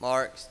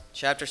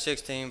chapter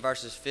 16,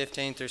 verses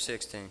 15 through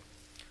 16.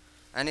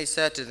 And he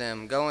said to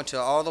them, Go into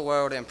all the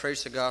world and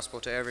preach the gospel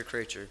to every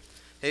creature.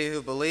 He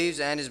who believes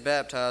and is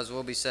baptized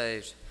will be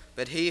saved,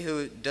 but he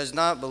who does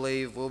not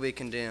believe will be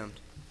condemned.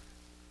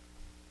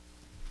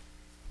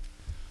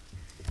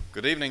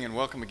 Good evening and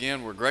welcome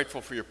again. We're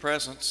grateful for your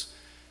presence.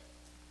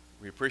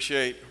 We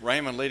appreciate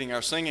Raymond leading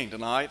our singing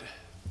tonight.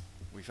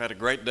 We've had a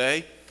great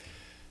day,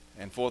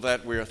 and for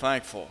that we are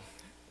thankful.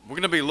 We're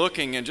going to be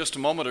looking in just a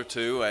moment or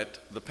two at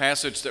the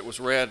passage that was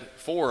read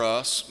for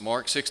us,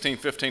 Mark 16,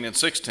 15, and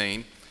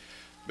 16.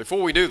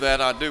 Before we do that,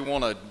 I do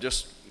want to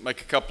just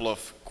make a couple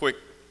of quick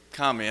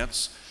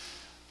comments.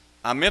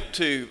 I meant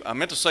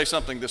to say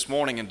something this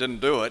morning and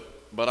didn't do it,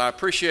 but I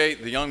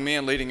appreciate the young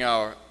men leading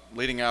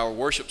our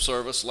worship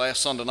service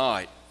last Sunday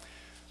night.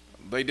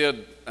 They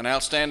did an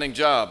outstanding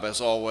job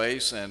as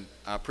always, and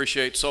I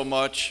appreciate so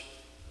much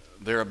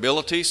their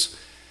abilities.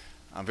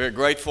 I'm very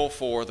grateful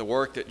for the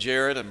work that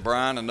Jared and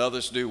Brian and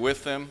others do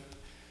with them.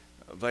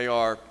 They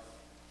are,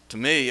 to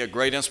me, a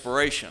great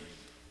inspiration.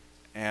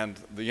 And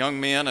the young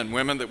men and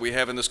women that we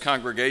have in this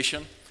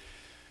congregation,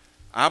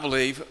 I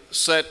believe,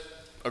 set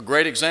a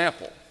great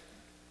example.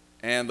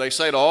 And they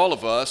say to all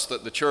of us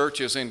that the church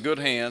is in good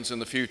hands in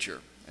the future.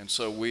 And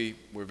so we're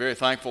very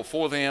thankful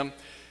for them,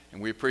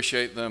 and we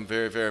appreciate them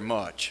very, very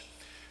much.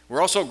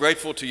 We're also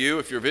grateful to you.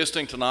 If you're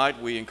visiting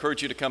tonight, we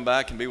encourage you to come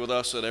back and be with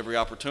us at every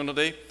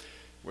opportunity.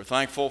 We're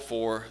thankful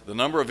for the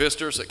number of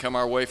visitors that come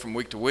our way from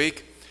week to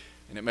week.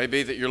 And it may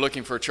be that you're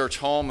looking for a church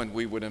home, and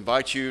we would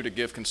invite you to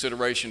give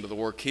consideration to the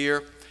work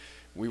here.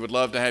 We would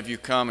love to have you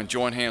come and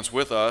join hands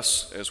with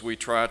us as we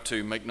try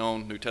to make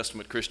known New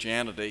Testament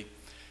Christianity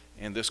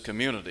in this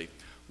community.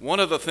 One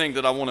other thing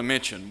that I want to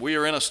mention, we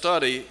are in a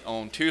study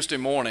on Tuesday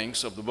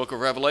mornings of the book of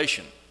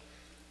Revelation.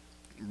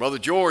 Brother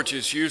George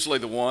is usually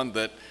the one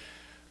that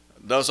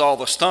does all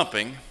the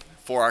stumping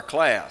for our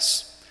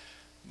class.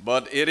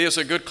 But it is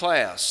a good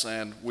class,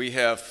 and we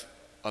have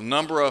a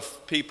number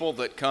of people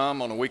that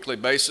come on a weekly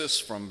basis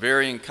from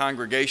varying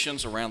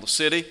congregations around the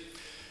city,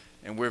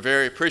 and we're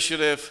very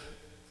appreciative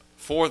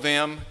for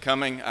them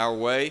coming our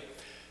way.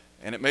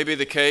 And it may be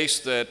the case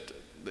that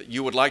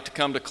you would like to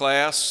come to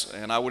class,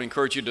 and I would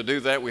encourage you to do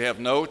that. We have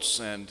notes,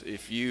 and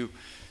if you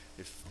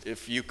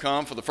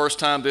come for the first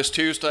time this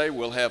Tuesday,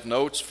 we'll have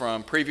notes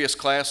from previous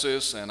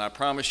classes, and I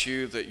promise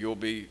you that you'll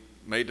be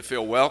made to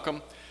feel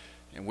welcome,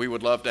 and we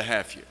would love to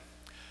have you.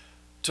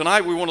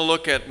 Tonight we want to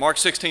look at Mark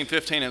 16,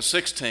 15, and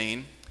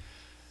 16.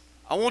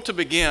 I want to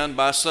begin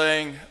by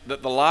saying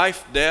that the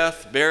life,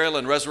 death, burial,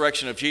 and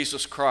resurrection of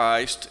Jesus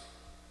Christ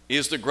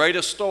is the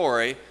greatest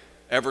story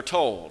ever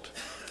told.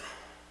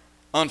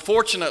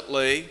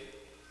 Unfortunately,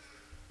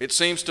 it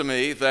seems to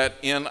me that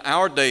in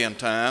our day and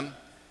time,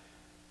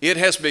 it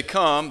has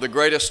become the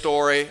greatest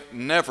story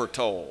never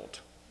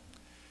told.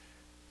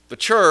 The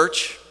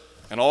church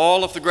and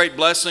all of the great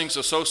blessings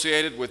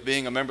associated with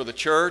being a member of the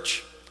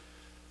church,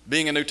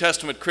 being a New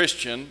Testament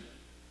Christian,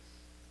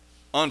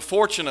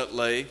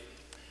 unfortunately,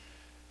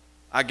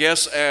 I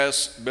guess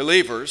as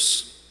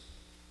believers,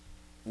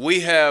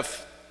 we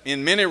have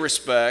in many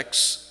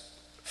respects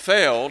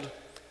failed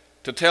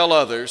to tell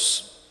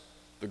others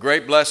the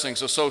great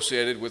blessings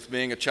associated with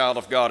being a child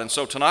of God. And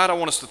so tonight I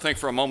want us to think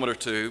for a moment or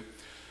two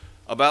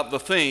about the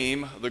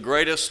theme, the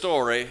greatest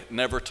story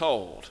never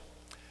told.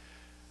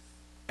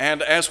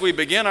 And as we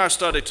begin our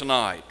study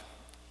tonight,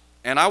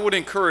 and I would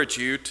encourage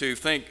you to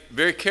think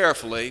very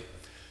carefully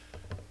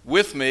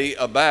with me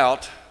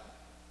about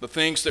the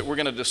things that we're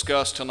going to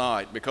discuss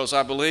tonight, because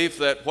I believe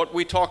that what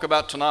we talk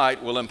about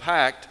tonight will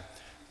impact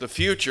the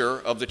future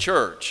of the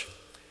church.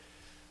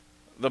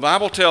 The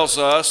Bible tells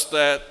us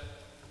that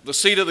the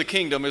seed of the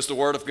kingdom is the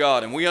Word of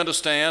God, and we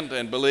understand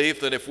and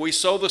believe that if we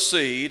sow the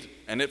seed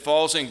and it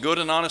falls in good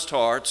and honest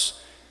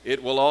hearts,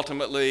 it will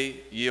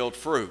ultimately yield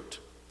fruit.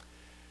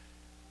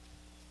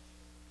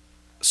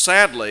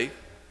 Sadly,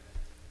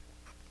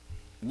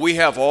 we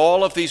have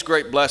all of these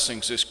great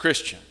blessings as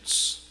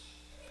Christians,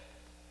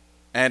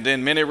 and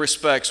in many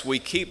respects we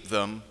keep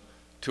them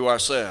to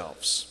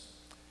ourselves.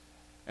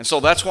 And so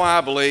that's why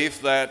I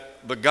believe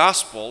that the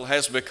gospel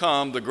has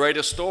become the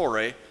greatest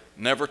story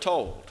never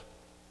told.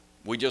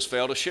 We just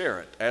fail to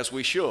share it as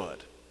we should.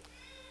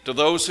 To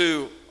those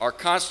who are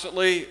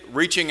constantly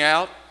reaching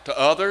out to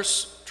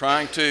others,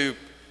 trying to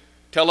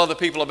tell other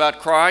people about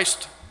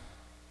Christ,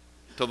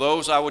 to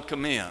those I would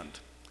commend.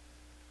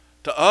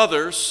 To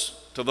others,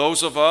 to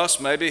those of us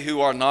maybe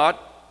who are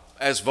not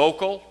as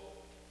vocal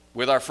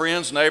with our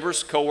friends,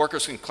 neighbors,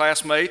 co-workers, and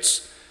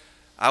classmates,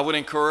 I would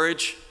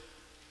encourage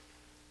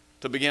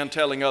to begin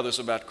telling others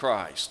about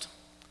Christ.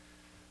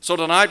 So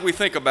tonight we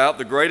think about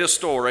the greatest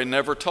story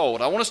never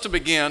told. I want us to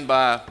begin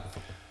by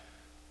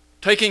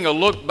taking a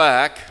look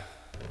back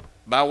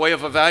by way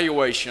of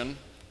evaluation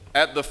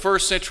at the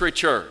first century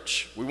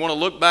church. We want to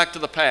look back to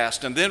the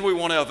past, and then we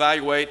want to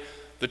evaluate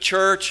the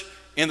church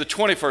in the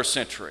 21st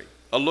century,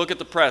 a look at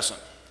the present.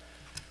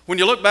 When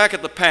you look back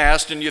at the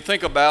past and you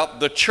think about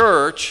the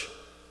church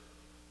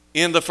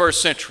in the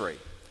first century,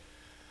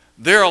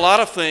 there are a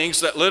lot of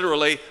things that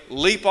literally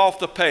leap off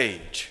the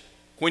page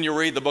when you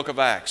read the book of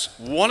Acts.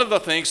 One of the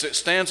things that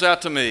stands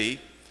out to me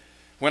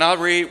when I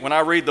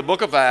read the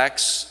book of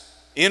Acts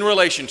in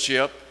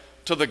relationship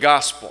to the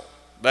gospel,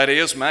 that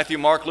is Matthew,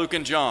 Mark, Luke,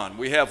 and John.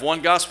 We have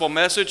one gospel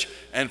message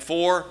and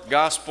 4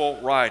 gospel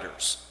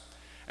writers.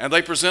 And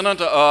they present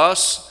unto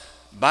us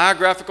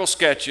biographical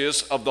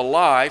sketches of the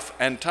life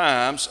and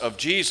times of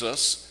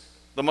Jesus,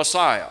 the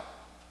Messiah.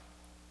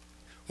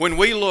 When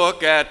we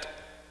look at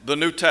the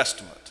New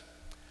Testament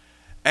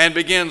and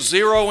begin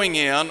zeroing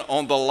in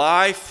on the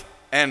life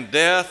and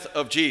death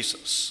of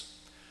Jesus,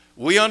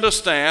 we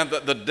understand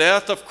that the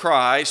death of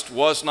Christ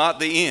was not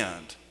the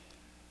end.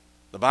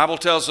 The Bible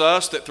tells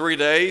us that 3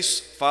 days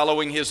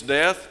following his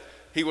death,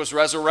 he was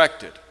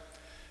resurrected.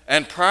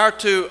 And prior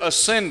to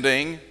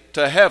ascending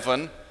to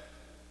heaven,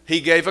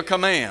 he gave a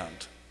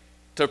command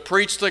to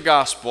preach the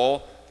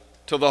gospel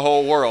to the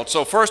whole world.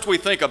 So first we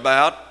think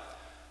about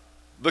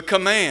the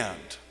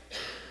command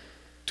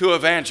to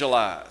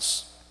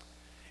evangelize.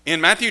 In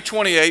Matthew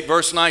 28,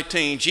 verse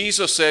 19,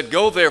 Jesus said,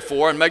 "Go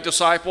therefore and make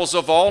disciples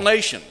of all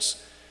nations,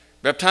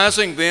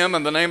 baptizing them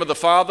in the name of the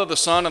Father, the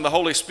Son, and the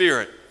Holy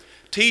Spirit,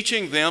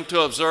 teaching them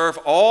to observe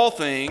all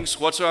things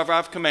whatsoever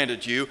I've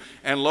commanded you,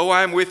 and lo,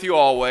 I am with you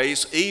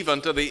always,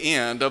 even to the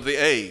end of the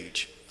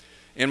age."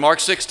 In Mark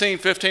 16,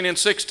 15, and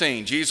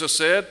 16, Jesus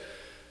said,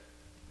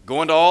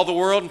 "Go into all the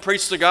world and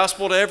preach the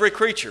gospel to every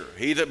creature.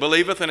 He that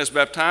believeth and is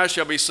baptized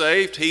shall be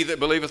saved. He that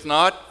believeth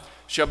not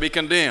shall be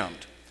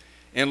condemned."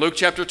 In Luke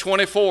chapter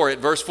 24, at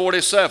verse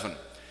 47,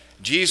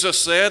 Jesus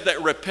said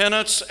that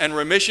repentance and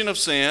remission of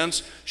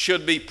sins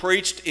should be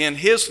preached in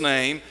his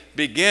name,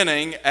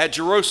 beginning at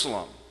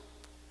Jerusalem.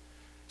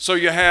 So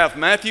you have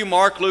Matthew,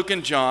 Mark, Luke,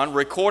 and John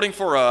recording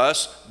for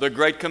us the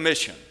Great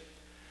Commission.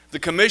 The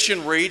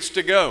commission reads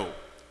to go,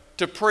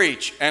 to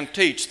preach and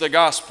teach the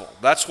gospel.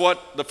 That's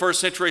what the first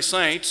century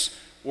saints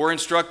were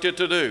instructed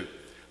to do.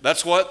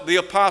 That's what the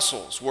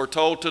apostles were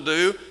told to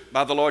do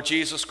by the Lord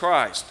Jesus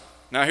Christ.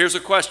 Now here's a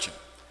question.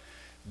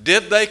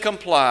 Did they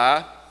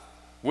comply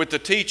with the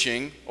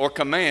teaching or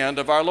command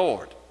of our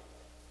Lord?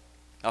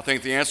 I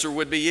think the answer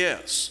would be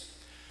yes.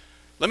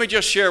 Let me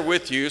just share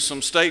with you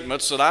some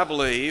statements that I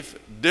believe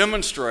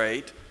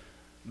demonstrate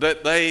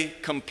that they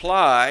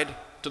complied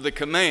to the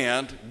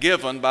command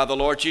given by the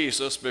Lord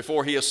Jesus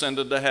before he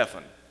ascended to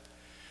heaven.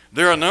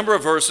 There are a number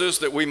of verses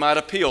that we might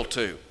appeal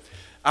to.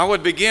 I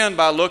would begin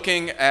by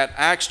looking at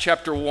Acts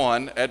chapter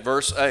 1 at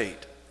verse 8.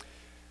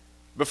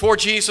 Before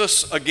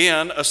Jesus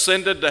again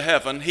ascended to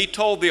heaven, he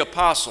told the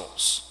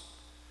apostles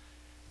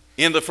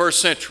in the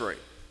first century,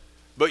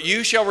 "But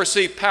you shall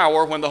receive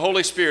power when the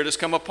Holy Spirit has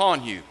come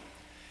upon you,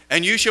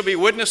 and you shall be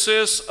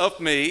witnesses of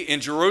me in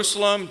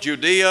Jerusalem,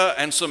 Judea,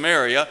 and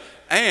Samaria,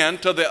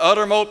 and to the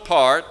uttermost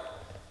part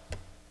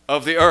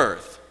of the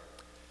earth."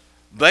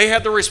 They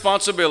had the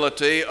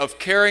responsibility of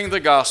carrying the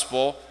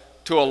gospel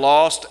to a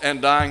lost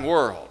and dying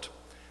world.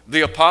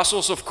 The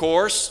apostles, of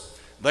course,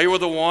 they were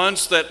the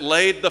ones that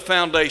laid the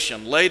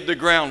foundation, laid the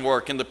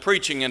groundwork in the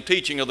preaching and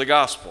teaching of the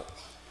gospel.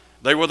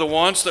 They were the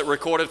ones that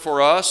recorded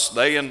for us,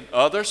 they and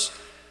others,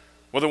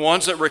 were the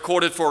ones that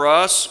recorded for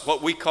us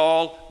what we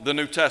call the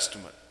New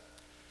Testament.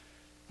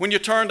 When you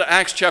turn to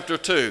Acts chapter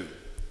 2,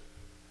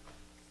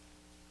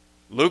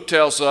 Luke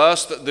tells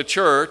us that the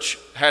church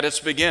had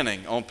its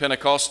beginning on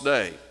Pentecost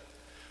Day.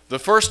 The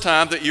first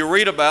time that you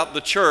read about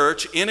the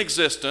church in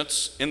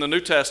existence in the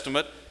New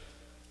Testament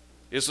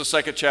is the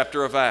 2nd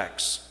chapter of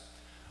Acts.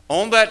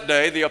 On that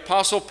day, the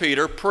Apostle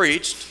Peter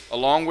preached,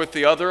 along with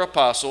the other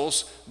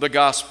apostles, the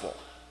gospel.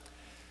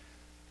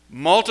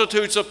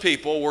 Multitudes of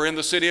people were in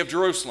the city of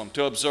Jerusalem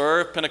to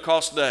observe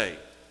Pentecost Day.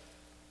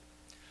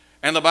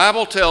 And the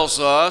Bible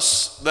tells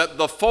us that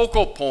the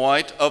focal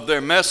point of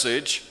their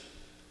message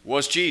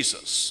was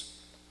Jesus,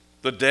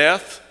 the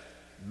death,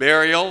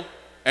 burial,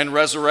 and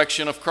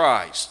resurrection of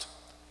Christ.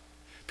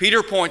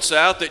 Peter points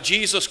out that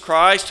Jesus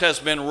Christ has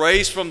been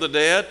raised from the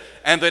dead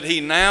and that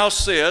he now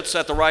sits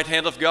at the right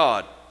hand of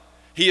God.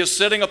 He is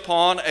sitting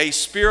upon a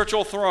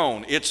spiritual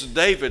throne. It's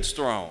David's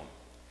throne.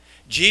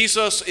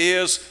 Jesus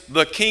is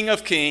the King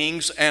of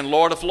Kings and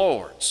Lord of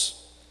Lords.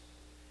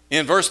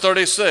 In verse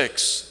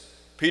 36,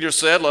 Peter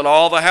said, "Let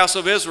all the house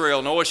of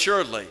Israel know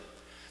assuredly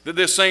that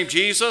this same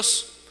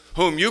Jesus,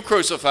 whom you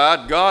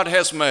crucified, God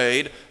has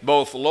made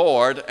both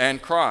Lord and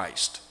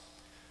Christ."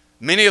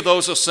 Many of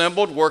those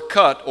assembled were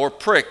cut or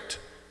pricked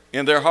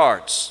in their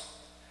hearts.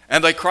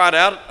 And they cried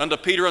out unto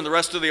Peter and the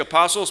rest of the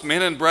apostles,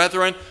 "Men and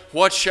brethren,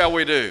 what shall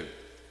we do?"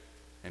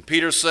 And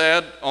Peter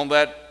said on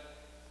that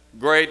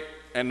great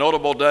and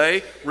notable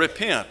day,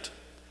 "Repent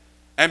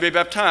and be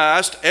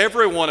baptized,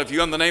 every one of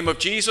you, in the name of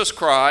Jesus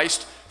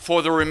Christ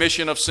for the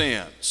remission of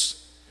sins."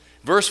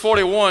 Verse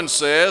 41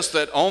 says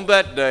that on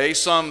that day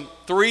some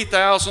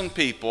 3,000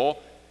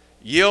 people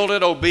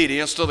yielded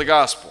obedience to the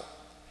gospel.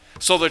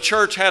 So the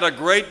church had a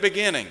great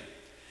beginning.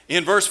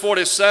 In verse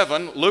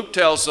 47, Luke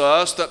tells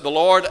us that the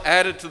Lord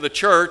added to the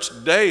church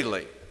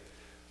daily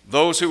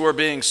those who were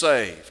being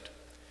saved.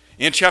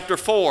 In chapter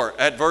 4,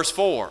 at verse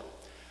 4,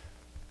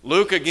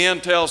 Luke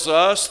again tells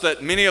us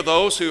that many of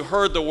those who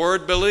heard the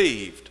word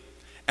believed,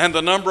 and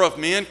the number of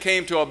men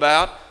came to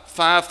about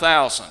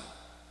 5,000.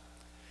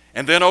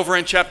 And then over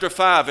in chapter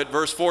 5 at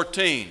verse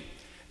 14,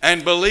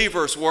 and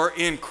believers were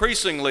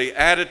increasingly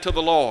added to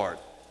the Lord,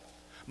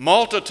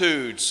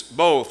 multitudes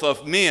both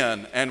of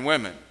men and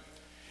women.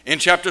 In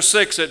chapter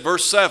 6 at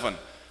verse 7,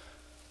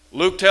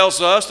 Luke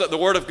tells us that the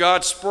word of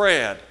God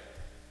spread,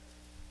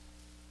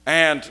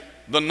 and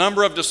the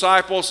number of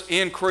disciples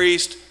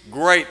increased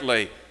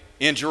greatly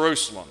in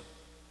Jerusalem.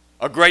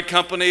 A great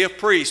company of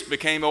priests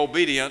became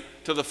obedient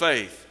to the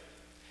faith.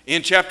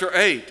 In chapter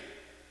 8,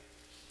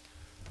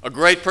 a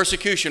great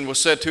persecution was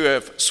said to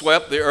have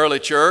swept the early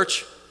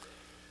church,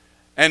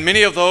 and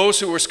many of those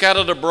who were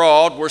scattered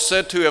abroad were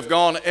said to have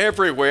gone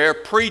everywhere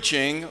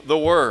preaching the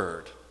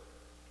word.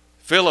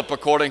 Philip,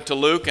 according to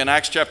Luke in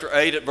Acts chapter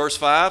 8 at verse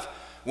 5,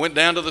 went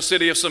down to the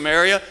city of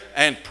Samaria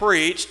and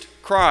preached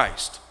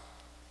Christ.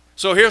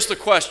 So here's the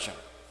question.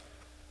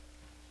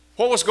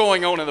 What was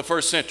going on in the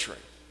first century?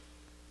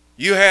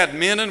 You had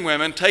men and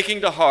women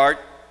taking to heart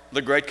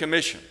the Great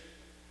Commission.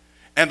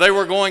 And they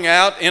were going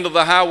out into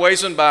the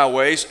highways and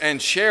byways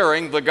and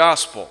sharing the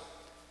gospel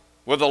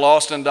with the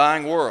lost and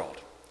dying world.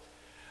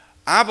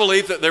 I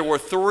believe that there were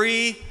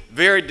three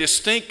very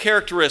distinct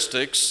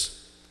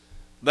characteristics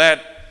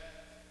that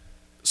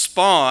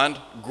spawned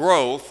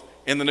growth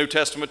in the New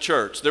Testament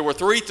church. There were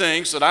three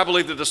things that I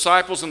believe the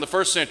disciples in the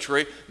first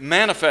century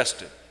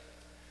manifested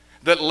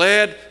that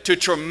led to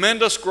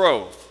tremendous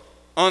growth,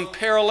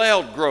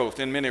 unparalleled growth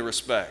in many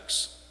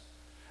respects.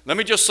 Let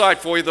me just cite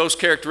for you those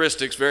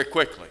characteristics very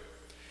quickly.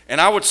 And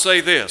I would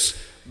say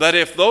this, that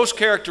if those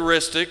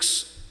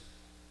characteristics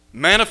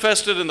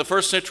manifested in the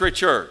first century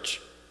church,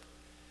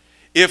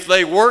 if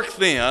they work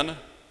then,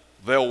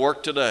 they'll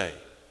work today.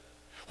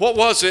 What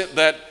was it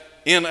that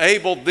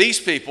enabled these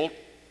people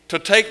to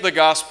take the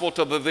gospel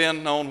to the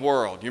then known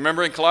world? You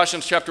remember in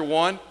Colossians chapter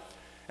 1,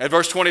 at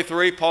verse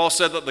 23, Paul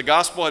said that the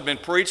gospel had been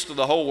preached to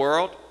the whole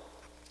world.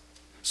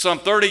 Some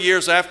 30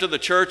 years after the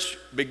church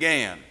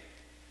began,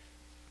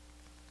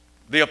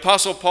 the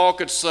Apostle Paul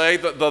could say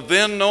that the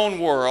then known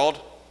world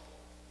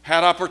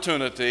had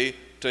opportunity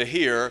to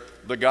hear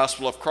the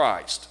gospel of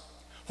Christ.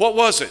 What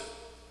was it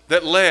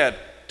that led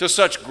to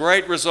such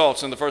great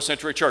results in the first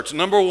century church?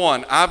 Number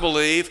one, I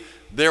believe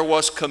there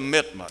was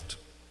commitment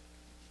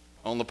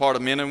on the part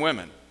of men and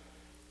women.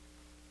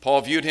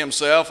 Paul viewed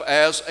himself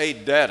as a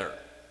debtor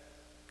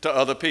to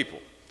other people.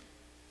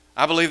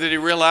 I believe that he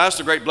realized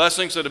the great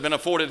blessings that had been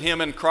afforded him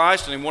in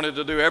Christ, and he wanted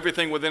to do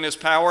everything within his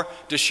power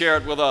to share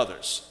it with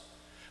others.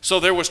 So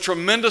there was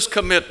tremendous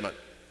commitment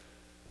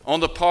on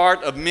the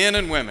part of men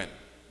and women,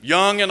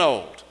 young and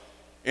old,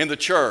 in the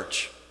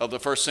church of the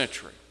first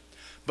century.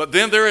 But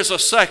then there is a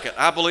second,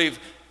 I believe,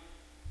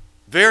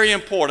 very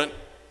important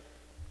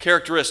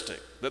characteristic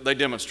that they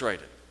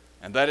demonstrated,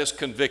 and that is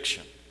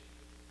conviction.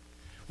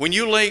 When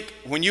you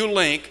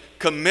link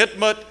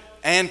commitment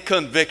and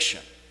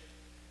conviction,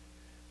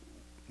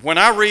 when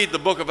I read the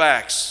book of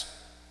Acts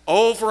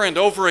over and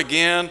over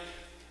again,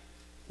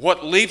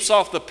 what leaps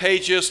off the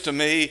pages to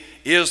me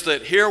is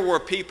that here were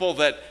people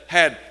that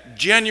had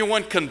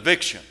genuine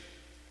conviction.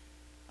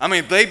 I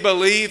mean, they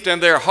believed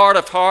in their heart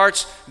of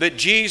hearts that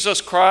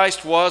Jesus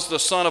Christ was the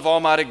Son of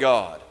Almighty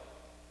God.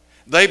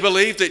 They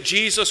believed that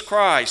Jesus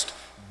Christ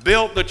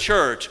built the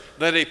church,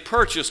 that he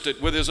purchased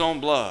it with his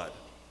own blood.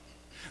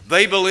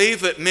 They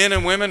believed that men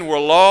and women were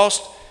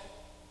lost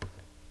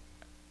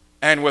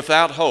and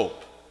without hope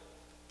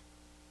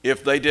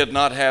if they did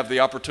not have the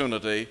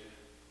opportunity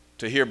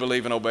to hear,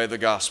 believe, and obey the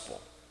gospel.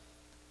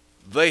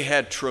 They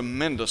had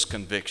tremendous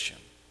conviction.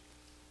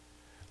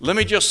 Let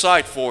me just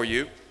cite for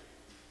you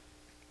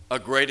a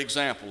great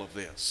example of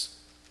this.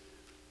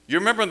 You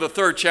remember in the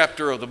 3rd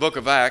chapter of the book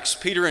of Acts,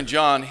 Peter and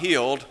John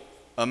healed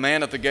a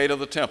man at the gate of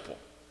the temple.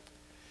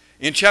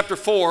 In chapter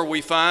 4,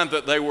 we find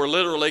that they were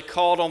literally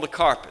called on the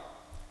carpet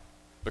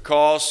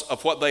because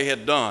of what they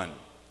had done.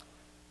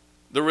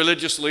 The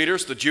religious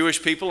leaders, the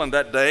Jewish people in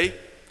that day,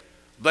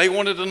 they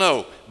wanted to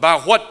know, by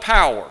what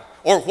power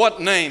or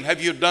what name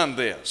have you done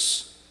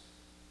this?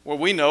 Well,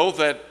 we know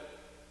that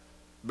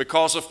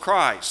because of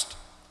Christ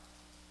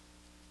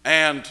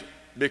and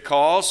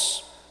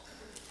because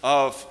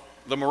of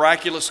the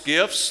miraculous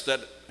gifts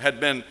that had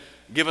been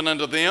given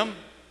unto them.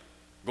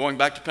 Going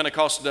back to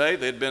Pentecost Day,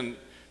 they had been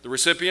the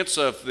recipients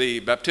of the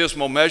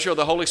baptismal measure of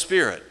the Holy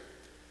Spirit.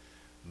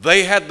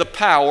 They had the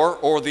power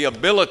or the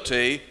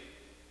ability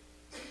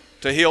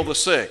to heal the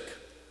sick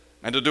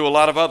and to do a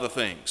lot of other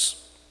things.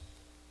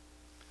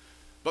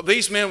 But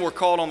these men were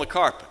called on the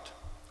carpet,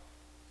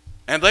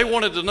 and they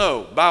wanted to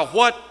know, by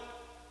what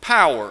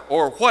power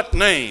or what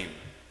name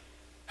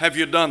have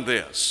you done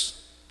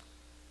this?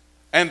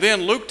 And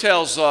then Luke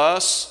tells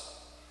us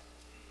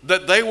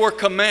that they were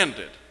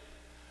commanded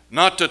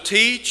not to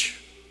teach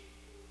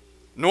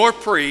nor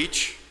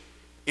preach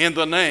in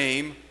the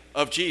name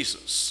of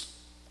Jesus.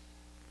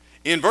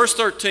 In verse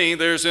 13,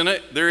 there is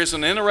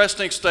an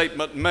interesting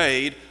statement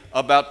made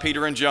about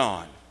Peter and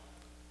John.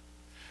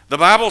 The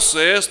Bible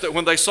says that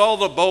when they saw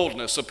the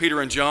boldness of Peter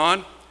and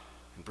John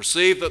and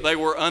perceived that they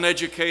were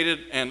uneducated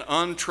and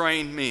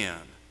untrained men,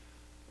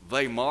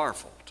 they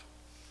marveled.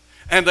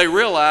 and they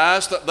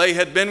realized that they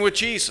had been with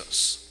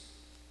Jesus.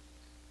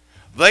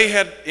 They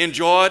had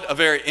enjoyed a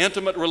very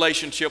intimate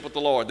relationship with the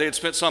Lord. They had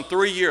spent some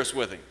 3 years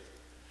with Him,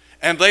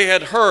 and they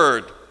had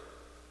heard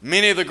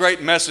many of the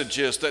great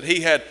messages that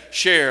He had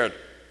shared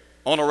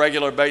on a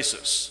regular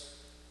basis.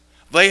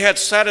 They had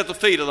sat at the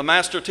feet of the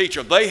Master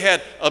Teacher. They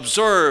had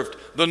observed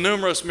the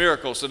numerous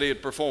miracles that He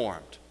had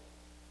performed.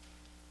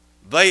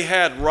 They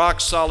had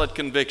rock-solid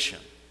conviction.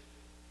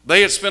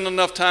 They had spent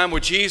enough time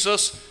with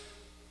Jesus.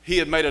 He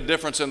had made a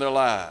difference in their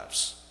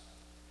lives.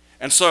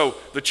 And so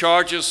the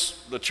charges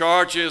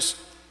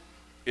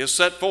is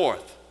set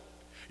forth.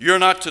 You're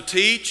not to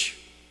teach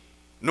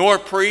nor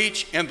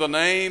preach in the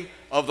name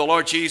of the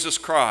Lord Jesus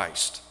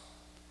Christ.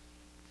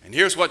 And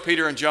here's what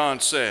Peter and John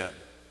said.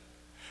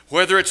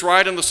 Whether it's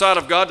right in the sight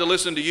of God to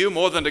listen to you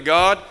more than to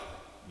God,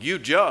 you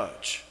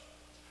judge.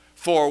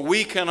 For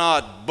we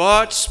cannot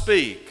but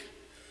speak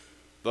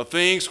the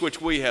things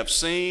which we have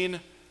seen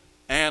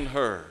and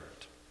heard.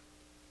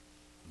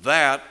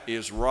 That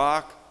is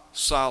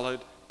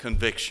rock-solid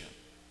conviction.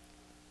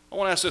 I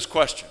want to ask this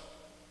question.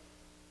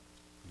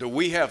 Do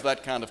we have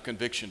that kind of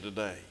conviction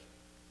today?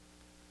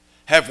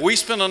 Have we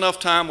spent enough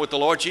time with the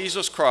Lord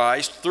Jesus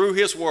Christ through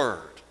His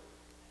Word?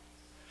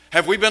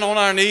 Have we been on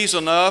our knees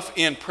enough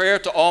in prayer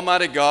to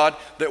Almighty God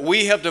that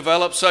we have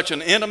developed such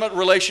an intimate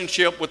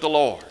relationship with the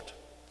Lord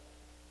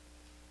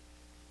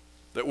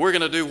that we're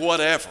going to do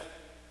whatever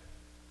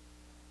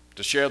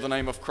to share the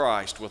name of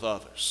Christ with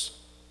others?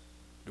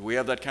 Do we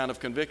have that kind of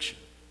conviction?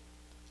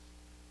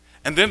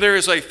 And then there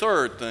is a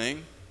third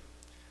thing.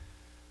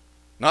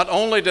 Not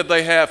only did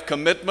they have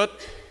commitment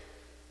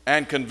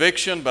and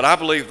conviction, but I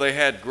believe they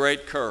had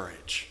great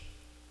courage.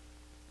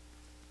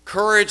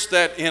 Courage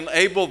that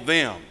enabled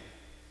them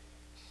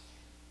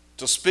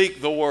to speak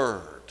the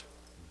word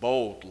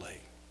boldly.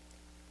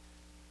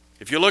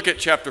 If you look at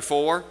chapter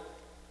 4,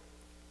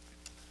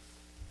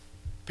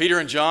 Peter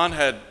and John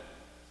had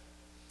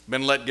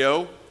been let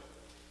go,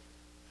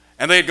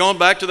 and they had gone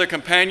back to their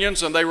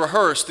companions and they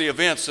rehearsed the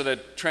events that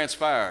had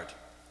transpired.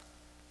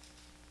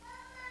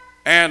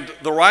 And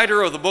the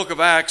writer of the book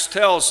of Acts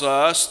tells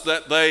us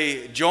that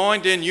they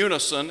joined in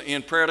unison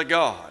in prayer to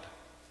God.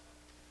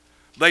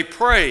 They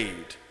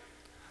prayed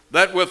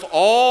that with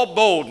all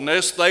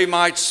boldness they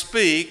might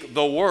speak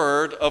the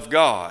word of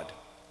God.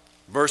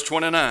 Verse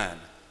 29.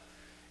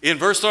 In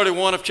verse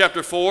 31 of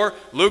chapter 4,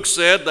 Luke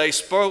said they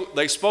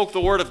spoke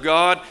the word of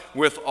God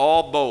with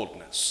all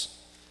boldness.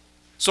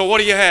 So what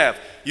do you have?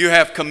 You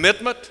have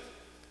commitment.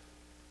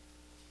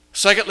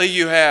 Secondly,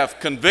 you have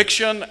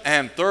conviction.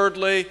 And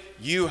thirdly,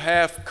 you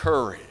have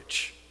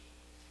courage.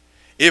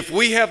 If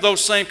we have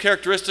those same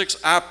characteristics,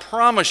 I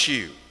promise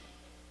you,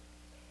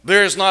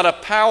 there is not a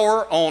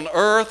power on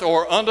earth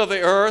or under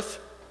the earth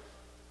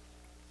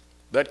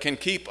that can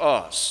keep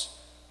us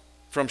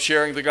from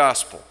sharing the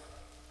gospel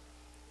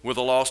with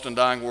a lost and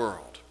dying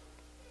world.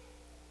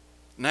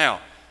 Now,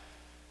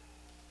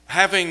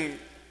 having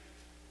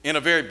in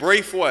a very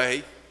brief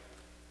way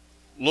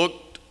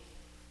looked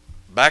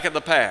back at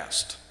the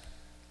past,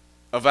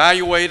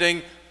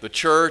 evaluating the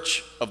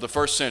church of the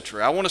first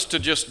century, I want us to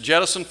just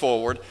jettison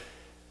forward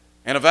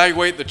and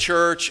evaluate the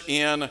church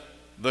in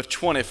the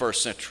 21st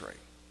century.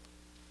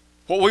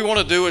 What we want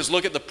to do is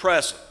look at the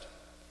present.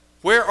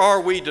 Where are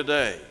we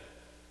today?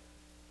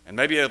 And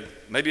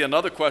maybe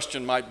another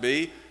question might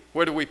be,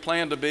 where do we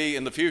plan to be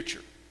in the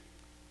future?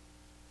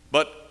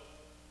 But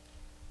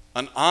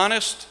an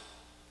honest,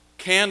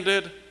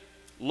 candid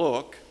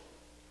look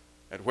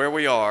at where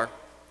we are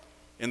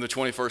in the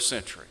 21st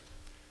century.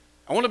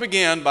 I want to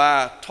begin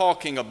by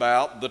talking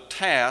about the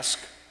task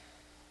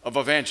of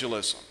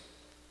evangelism.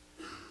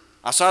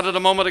 I cited a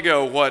moment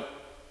ago what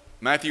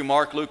Matthew,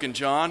 Mark, Luke, and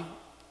John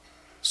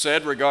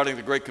said regarding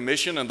the Great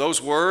Commission, and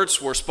those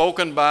words were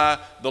spoken by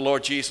the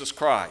Lord Jesus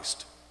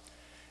Christ.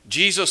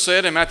 Jesus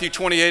said in Matthew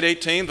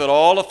 28:18 that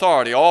all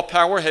authority, all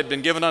power had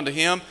been given unto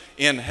Him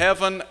in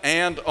heaven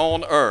and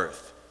on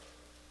earth.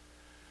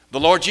 The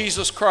Lord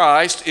Jesus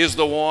Christ is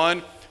the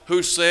one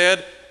who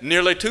said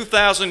nearly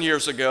 2,000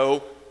 years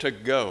ago to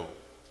go.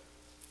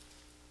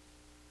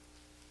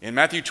 In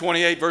Matthew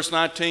 28, verse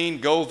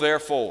 19, go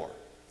therefore.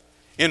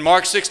 In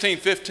Mark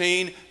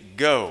 16:15,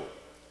 go.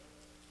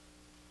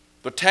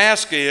 The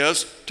task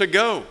is to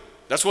go.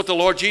 That's what the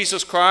Lord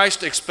Jesus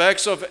Christ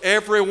expects of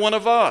every one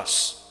of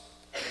us,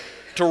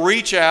 to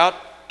reach out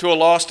to a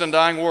lost and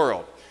dying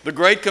world. The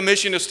Great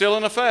Commission is still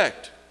in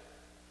effect.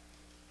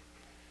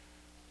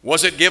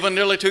 Was it given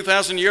nearly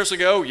 2,000 years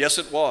ago? Yes,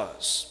 it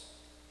was.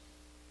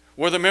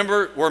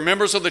 Were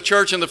members of the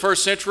church in the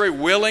first century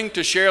willing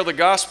to share the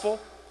gospel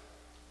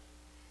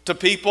to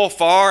people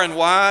far and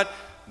wide?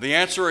 The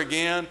answer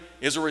again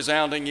is a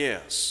resounding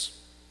yes.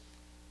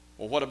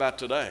 Well, what about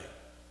today?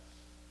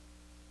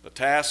 The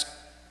task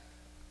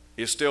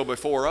is still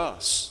before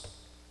us.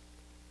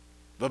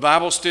 The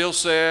Bible still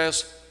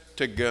says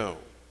to go.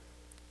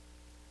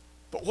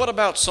 But what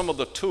about some of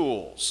the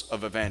tools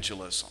of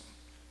evangelism?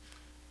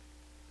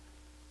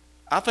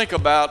 I think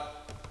about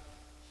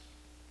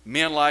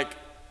men like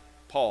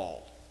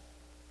Paul,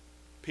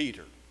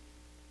 Peter,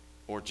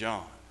 or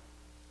John.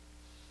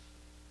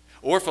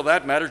 or for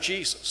that matter,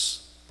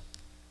 Jesus.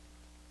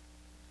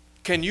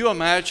 Can you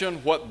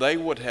imagine what they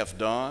would have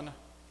done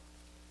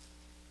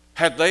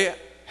had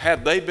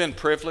they been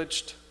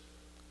privileged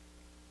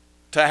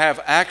to have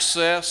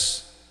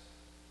access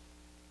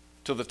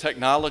to the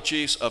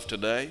technologies of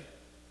today?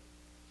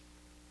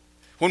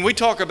 When we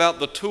talk about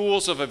the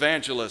tools of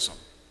evangelism,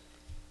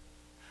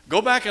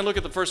 go back and look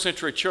at the first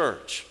century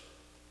church.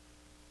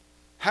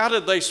 How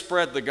did they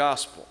spread the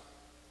gospel?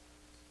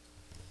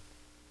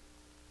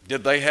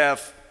 Did they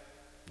have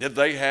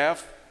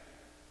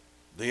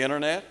the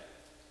internet,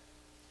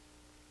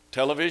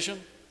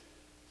 television,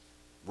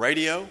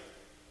 radio?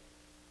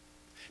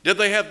 Did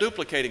they have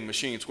duplicating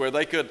machines where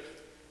they could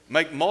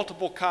make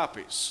multiple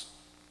copies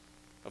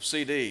of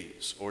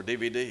CDs or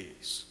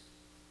DVDs?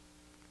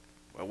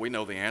 Well, we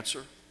know the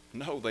answer.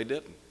 No, they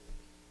didn't.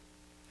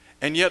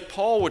 And yet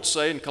Paul would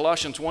say in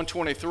Colossians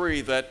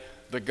 1:23 that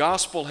the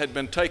gospel had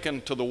been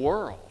taken to the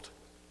world.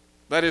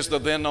 That is the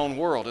then known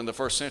world in the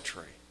first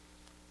century.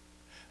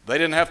 They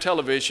didn't have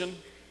television.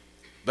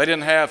 They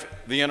didn't have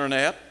the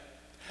internet.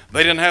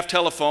 They didn't have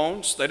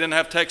telephones. They didn't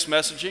have text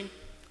messaging.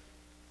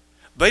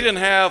 They didn't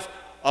have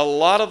a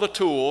lot of the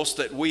tools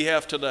that we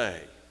have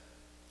today.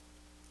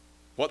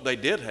 What they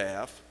did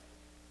have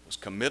was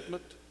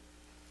commitment,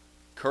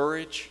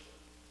 courage,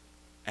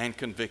 and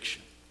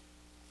conviction.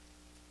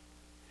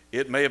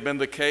 It may have been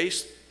the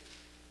case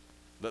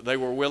that they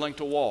were willing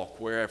to walk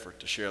wherever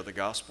to share the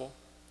gospel.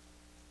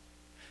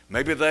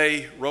 Maybe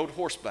they rode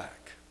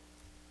horseback.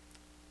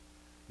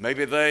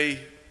 Maybe they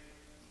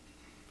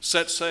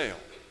set sail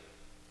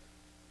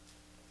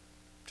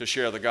to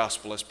share the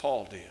gospel as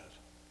Paul did.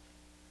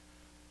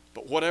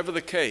 But whatever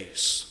the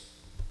case,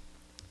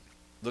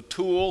 the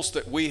tools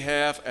that we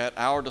have at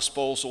our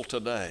disposal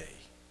today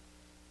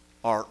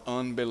are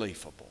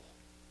unbelievable.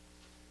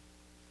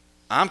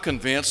 I'm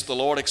convinced the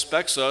Lord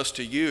expects us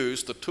to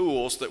use the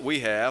tools that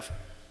we have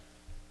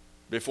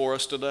before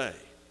us today.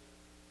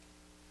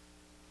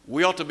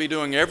 We ought to be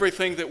doing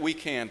everything that we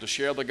can to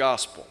share the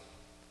gospel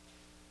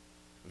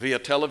via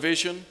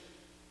television,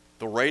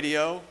 the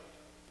radio,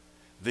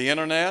 the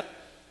internet,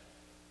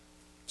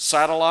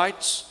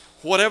 satellites,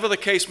 whatever the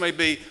case may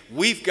be.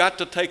 We've got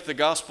to take the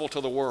gospel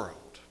to the world.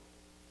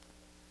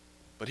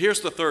 But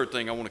here's the third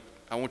thing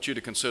I want you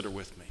to consider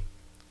with me: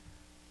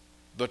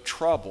 the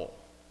trouble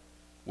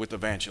with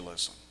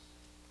evangelism.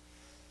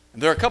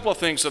 And there are a couple of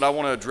things that I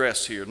want to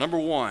address here. Number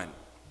one,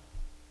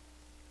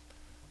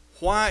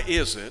 why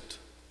is it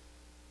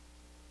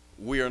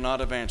we are not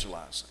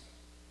evangelizing?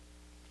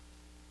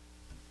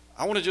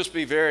 I want to just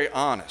be very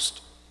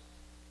honest.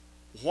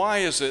 Why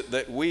is it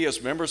that we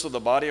as members of the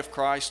body of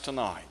Christ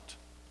tonight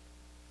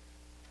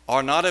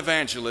are not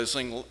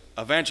evangelizing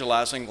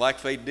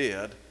like they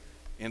did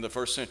in the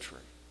first century?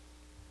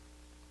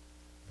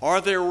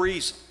 Are there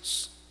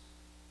reasons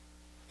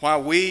why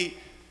we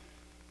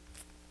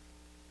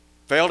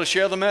fail to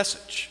share the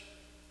message?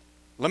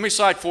 Let me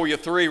cite for you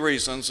 3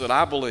 reasons that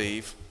I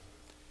believe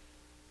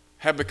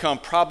have become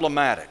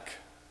problematic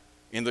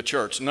in the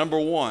church. Number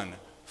 1,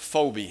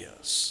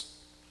 phobias.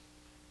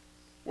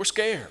 We're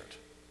scared.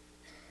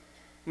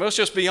 Let's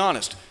just be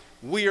honest.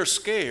 We are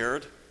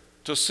scared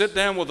to sit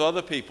down with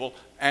other people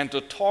and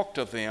to talk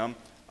to them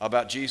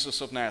about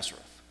Jesus of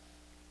Nazareth.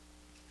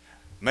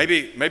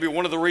 Maybe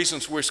one of the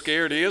reasons we're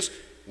scared is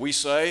we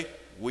say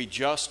we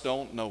just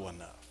don't know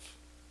enough.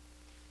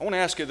 I want to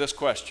ask you this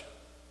question.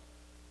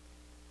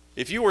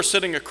 If you were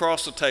sitting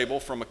across the table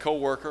from a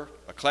coworker,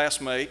 a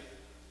classmate,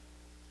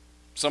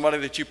 somebody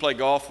that you play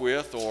golf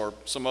with, or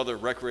some other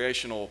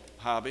recreational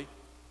hobby,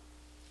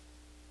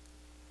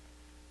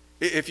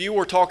 if you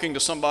were talking to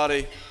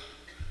somebody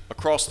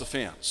across the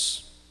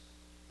fence,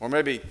 or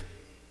maybe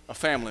a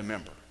family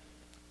member,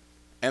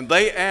 and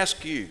they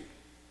ask you,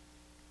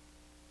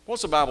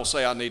 what's the Bible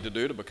say I need to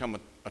do to become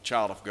a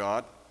child of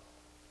God?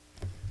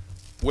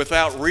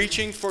 Without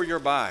reaching for your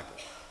Bible,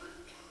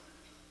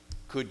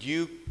 could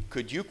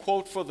you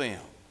quote for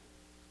them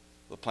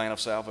the plan of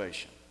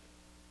salvation?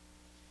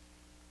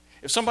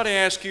 If somebody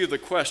asks you the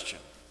question,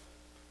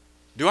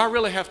 do I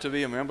really have to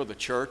be a member of the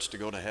church to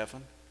go to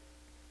heaven?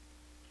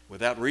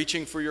 Without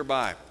reaching for your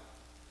Bible,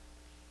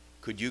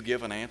 could you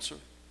give an answer?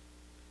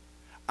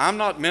 I'm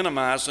not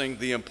minimizing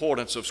the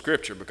importance of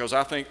Scripture, because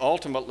I think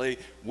ultimately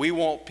we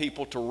want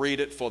people to read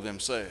it for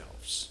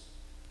themselves.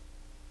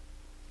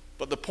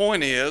 But the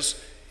point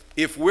is,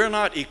 if we're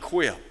not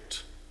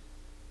equipped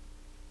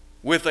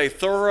with a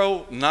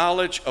thorough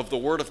knowledge of the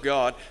Word of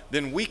God,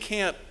 then we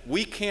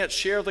can't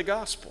share the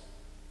gospel.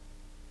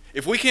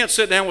 If we can't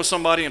sit down with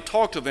somebody and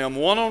talk to them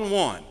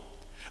one-on-one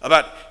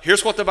about,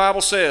 here's what the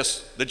Bible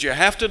says that you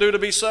have to do to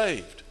be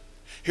saved.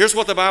 Here's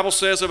what the Bible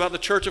says about the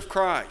Church of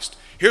Christ.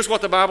 Here's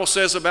what the Bible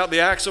says about the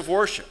acts of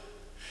worship.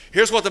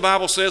 Here's what the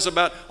Bible says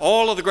about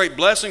all of the great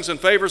blessings and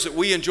favors that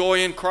we enjoy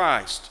in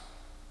Christ.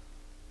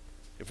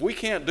 If we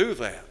can't do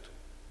that,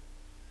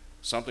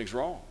 something's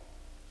wrong.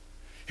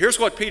 Here's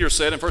what Peter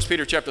said in 1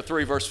 Peter chapter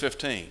 3, verse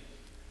 15.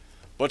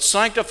 But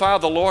sanctify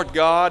the Lord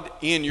God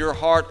in your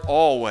heart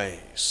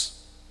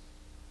always,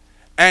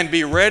 and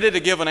be ready to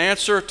give an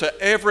answer to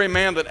every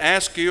man that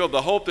asks you of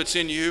the hope that's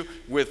in you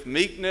with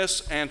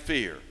meekness and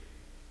fear.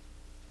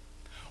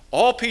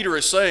 All Peter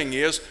is saying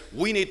is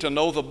we need to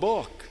know the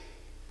book.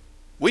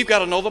 We've got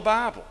to know the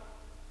Bible.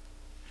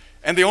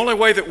 And the only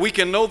way that we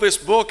can know this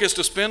book is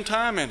to spend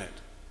time in it.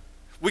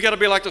 We got to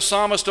be like the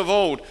psalmist of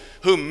old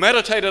who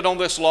meditated on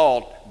this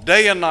law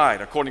day and night,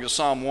 according to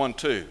Psalm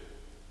 1:2.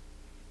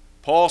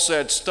 Paul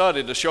said,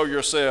 study to show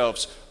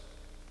yourselves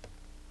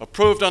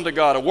approved unto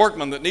God, a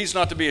workman that needs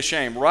not to be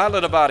ashamed,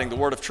 rightly dividing the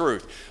word of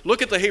truth.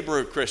 Look at the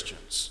Hebrew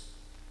Christians.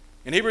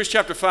 In Hebrews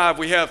chapter 5,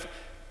 we have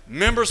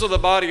members of the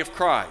body of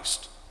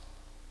Christ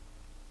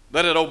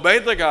that had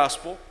obeyed the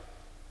gospel.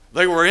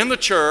 They were in the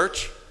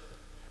church,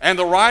 and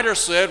the writer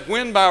said,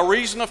 when by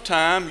reason of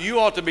time you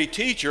ought to be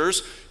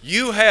teachers,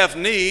 you have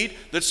need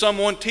that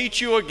someone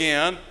teach you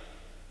again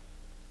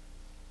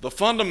the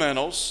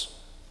fundamentals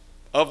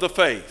of the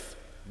faith.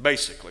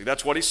 Basically,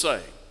 that's what he's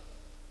saying.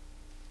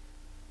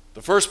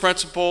 The first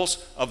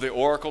principles of the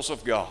oracles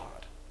of God.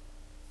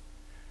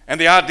 And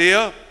the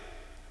idea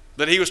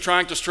that he was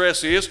trying to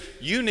stress is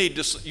you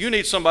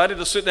need somebody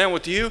to sit down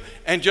with you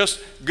and just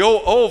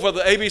go over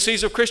the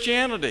ABCs of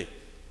Christianity.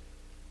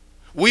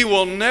 We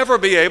will never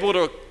be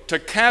able to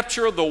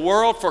capture the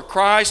world for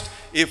Christ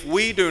if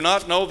we do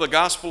not know the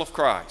gospel of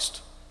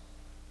Christ.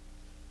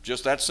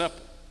 Just that simple.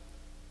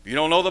 If you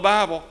don't know the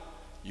Bible,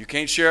 you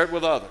can't share it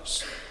with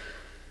others.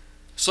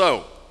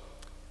 So,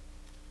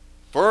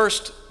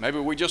 first, maybe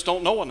we just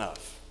don't know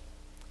enough.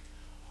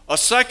 A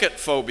second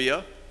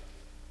phobia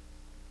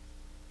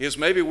is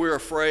maybe we're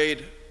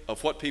afraid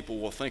of what people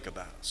will think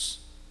about us.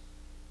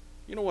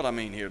 You know what I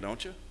mean here,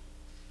 don't you?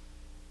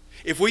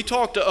 If we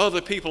talk to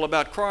other people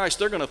about Christ,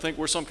 they're going to think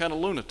we're some kind of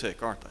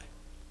lunatic, aren't they?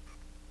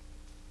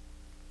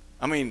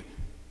 I mean,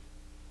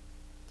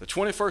 the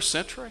 21st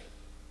century?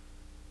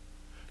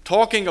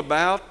 Talking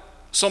about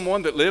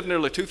someone that lived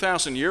nearly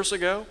 2,000 years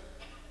ago?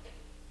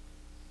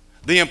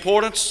 The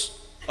importance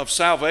of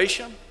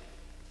salvation?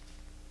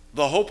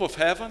 The hope of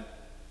heaven?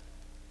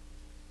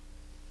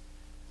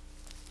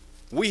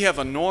 We have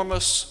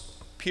enormous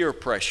peer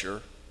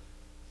pressure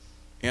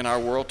in our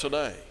world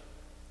today.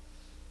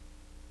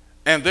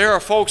 And there are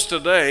folks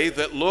today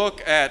that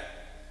look at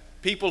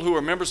people who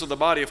are members of the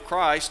body of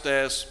Christ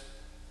as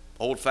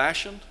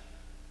old-fashioned,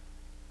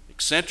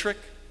 eccentric.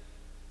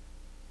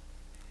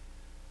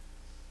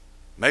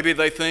 Maybe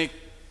they think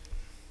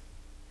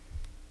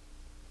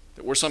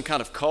that we're some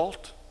kind of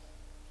cult.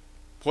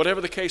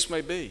 Whatever the case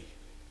may be,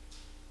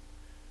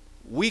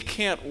 we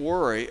can't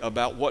worry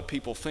about what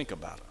people think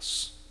about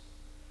us.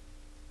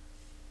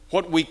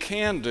 What we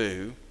can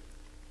do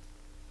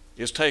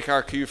is take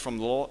our cue from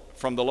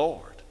the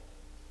Lord.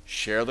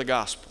 Share the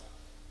gospel.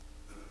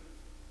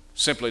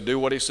 Simply do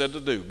what he said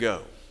to do.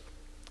 Go.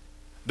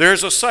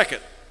 There's a second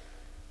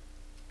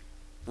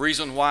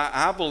reason why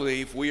I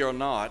believe we are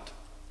not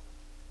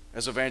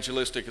as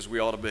evangelistic as we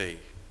ought to be,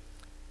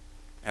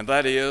 and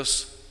that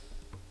is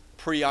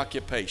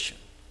preoccupation.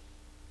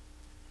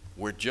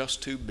 We're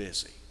just too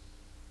busy.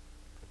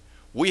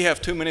 We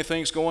have too many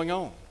things going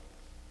on.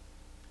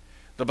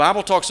 The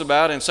Bible talks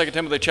about in 2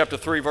 Timothy chapter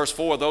 3, verse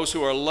 4, those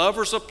who are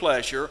lovers of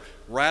pleasure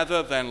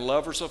rather than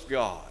lovers of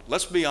God.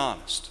 Let's be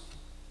honest.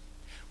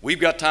 We've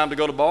got time to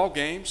go to ball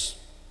games.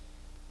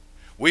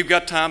 We've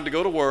got time to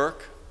go to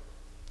work.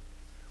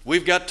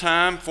 We've got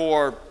time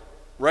for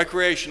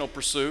recreational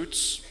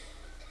pursuits.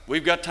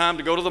 We've got time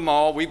to go to the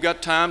mall. We've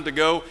got time to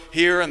go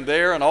here and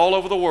there and all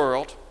over the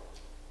world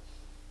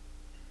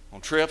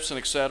on trips and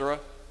etc.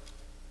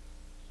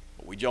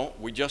 But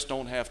we just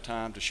don't have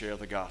time to share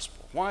the gospel.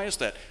 Why is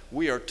that?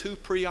 We are too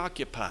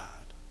preoccupied.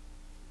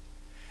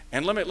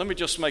 And let me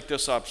just make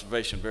this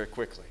observation very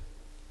quickly.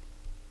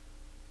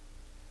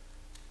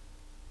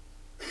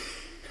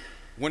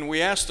 When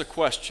we ask the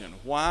question,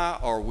 why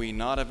are we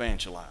not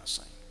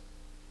evangelizing?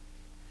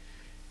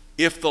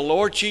 If the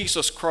Lord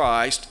Jesus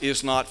Christ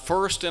is not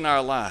first in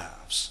our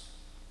lives,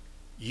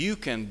 you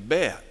can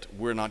bet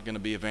we're not going to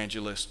be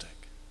evangelistic.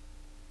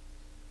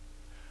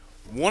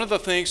 One of the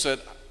things that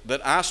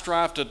I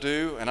strive to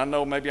do, and I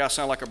know maybe I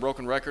sound like a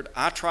broken record,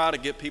 I try to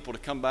get people to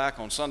come back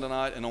on Sunday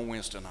night and on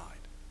Wednesday night.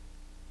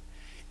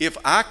 If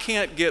I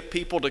can't get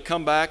people to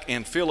come back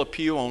and fill a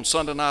pew on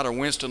Sunday night or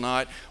Wednesday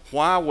night,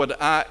 why would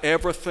I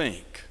ever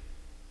think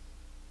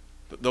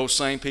that those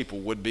same people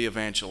would be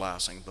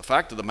evangelizing? The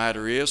fact of the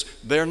matter is,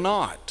 they're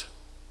not.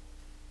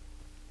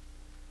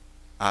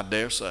 I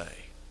dare say.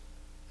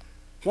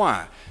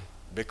 Why?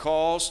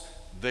 Because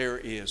there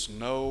is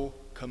no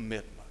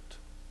commitment.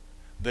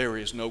 There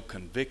is no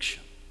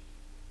conviction.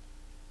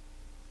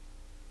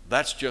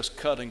 That's just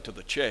cutting to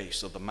the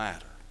chase of the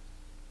matter.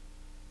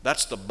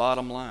 That's the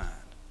bottom line.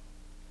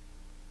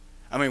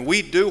 I mean,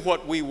 we do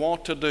what we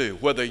want to do,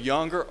 whether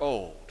young or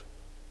old.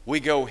 We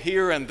go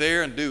here and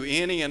there and do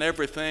any and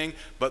everything,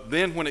 but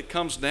then when it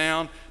comes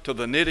down to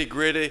the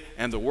nitty-gritty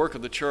and the work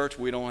of the church,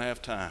 we don't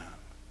have time.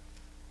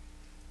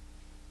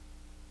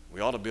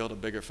 We ought to build a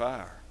bigger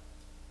fire.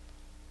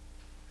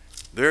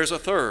 There's a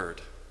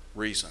third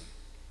reason.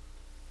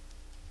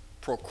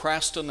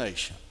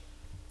 Procrastination.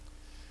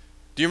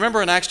 Do you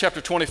remember in Acts chapter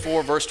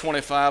 24, verse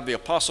 25, the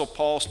Apostle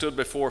Paul stood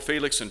before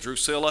Felix and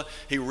Drusilla?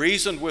 He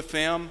reasoned with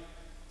them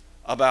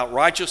about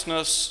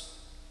righteousness,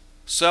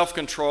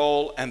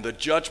 self-control, and the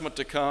judgment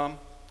to come.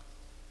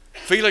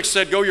 Felix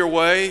said, "Go your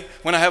way.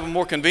 When I have a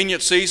more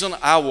convenient season,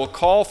 I will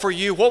call for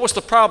you." What was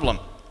the problem?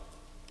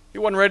 He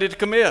wasn't ready to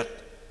commit.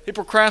 He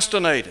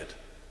procrastinated.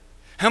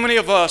 How many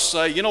of us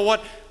say, "You know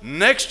what?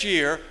 Next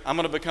year, I'm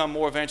going to become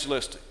more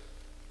evangelistic"?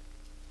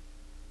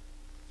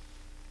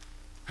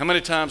 How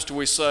many times do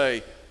we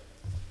say,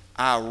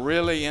 "I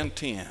really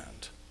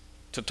intend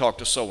to talk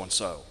to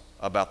so-and-so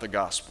about the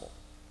gospel"?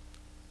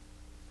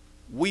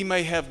 We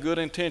may have good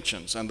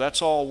intentions, and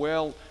that's all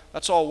well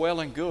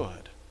and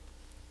good.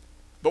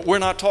 But we're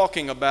not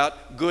talking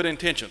about good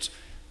intentions.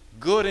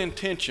 Good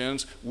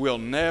intentions will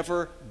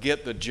never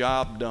get the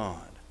job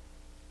done.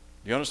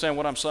 Do you understand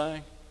what I'm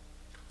saying?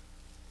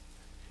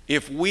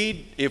 If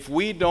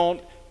we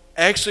don't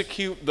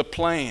execute the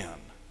plan,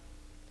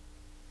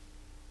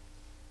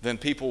 then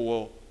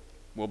people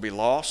will be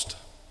lost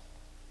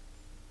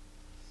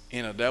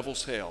in a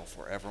devil's hell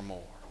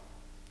forevermore.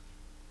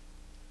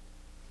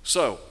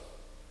 So,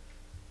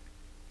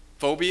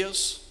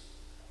 phobias,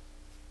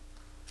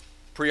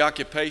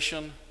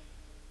 preoccupation,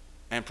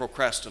 and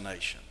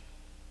procrastination.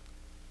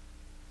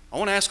 I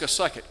want to ask a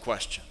second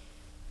question.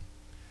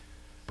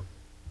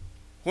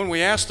 When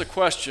we ask the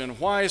question,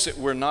 why is it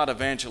we're not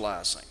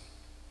evangelizing?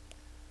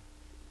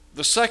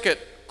 The second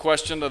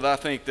question that I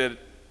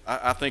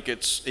think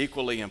it's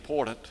equally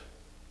important.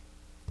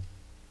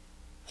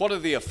 What are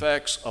the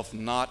effects of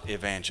not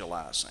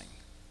evangelizing?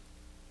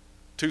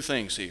 Two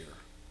things here.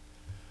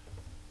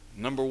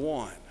 Number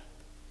one,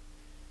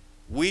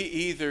 we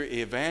either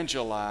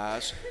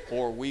evangelize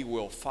or we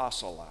will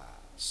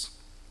fossilize.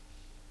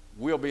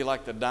 We'll be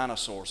like the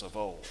dinosaurs of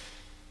old.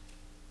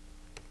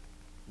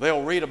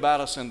 They'll read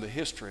about us in the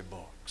history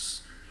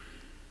books.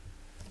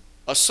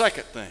 A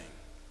second thing,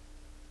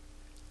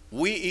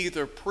 we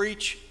either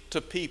preach to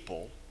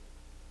people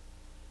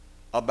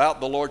about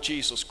the Lord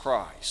Jesus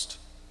Christ.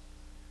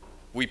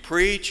 We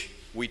preach,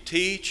 we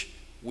teach,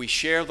 we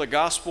share the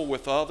gospel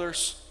with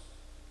others,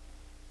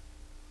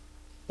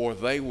 or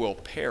they will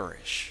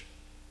perish.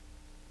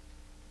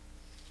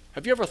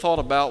 Have you ever thought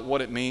about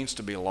what it means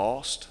to be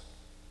lost?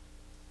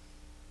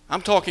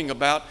 I'm talking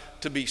about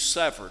to be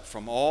severed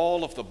from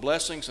all of the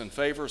blessings and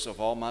favors of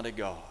Almighty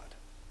God.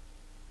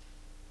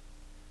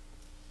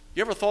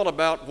 You ever thought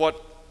about what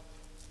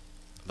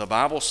the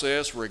Bible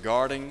says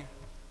regarding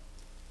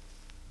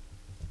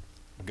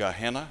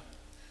Gehenna,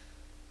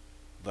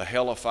 the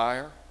hell of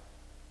fire?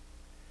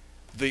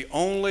 The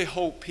only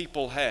hope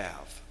people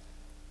have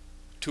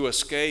to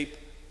escape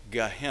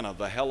Gehenna,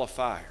 the hell of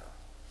fire,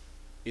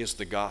 is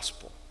the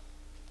gospel.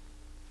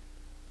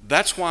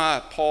 That's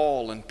why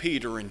Paul and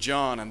Peter and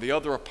John and the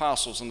other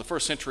apostles and the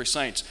first century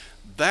saints,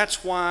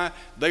 that's why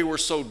they were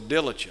so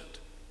diligent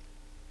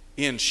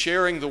in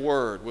sharing the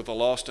word with a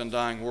lost and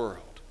dying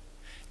world.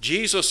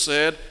 Jesus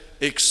said,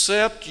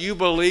 "Except you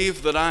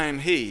believe that I am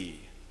He,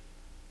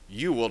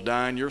 you will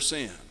die in your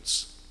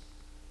sins."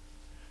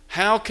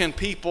 How can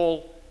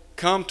people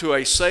come to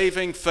a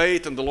saving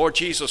faith in the Lord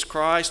Jesus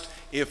Christ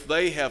if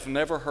they have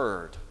never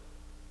heard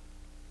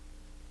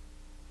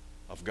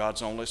of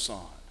God's only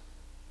Son?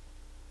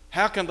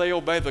 How can they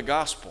obey the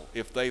gospel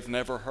if they've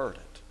never heard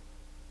it?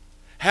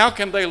 How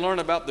can they learn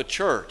about the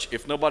church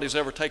if nobody's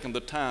ever taken the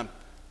time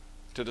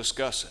to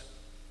discuss it?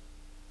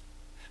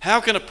 How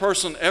can a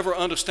person ever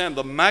understand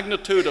the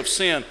magnitude of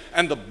sin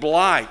and the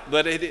blight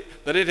that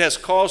it has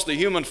caused the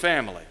human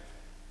family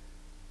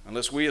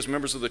unless we as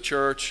members of the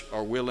church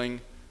are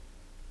willing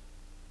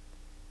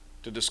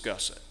to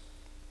discuss it?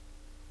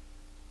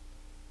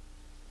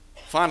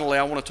 Finally,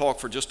 I want to talk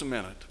for just a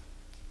minute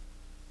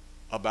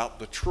about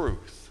the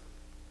truth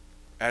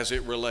as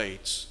it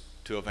relates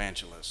to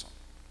evangelism.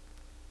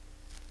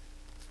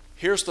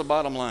 Here's the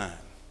bottom line.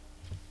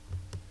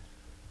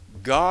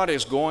 God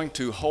is going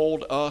to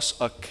hold us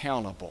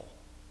accountable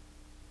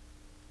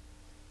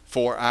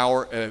for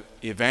our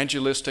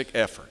evangelistic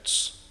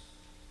efforts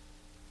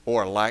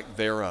or lack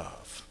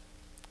thereof.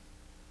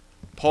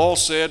 Paul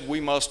said we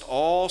must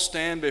all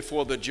stand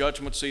before the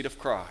judgment seat of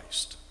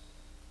Christ.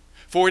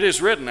 For it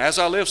is written, "As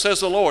I live, says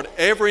the Lord,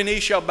 every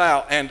knee shall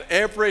bow and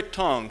every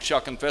tongue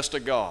shall confess to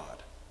God."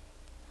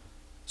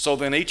 So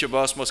then each of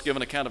us must give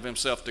an account of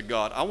himself to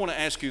God. I want to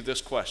ask you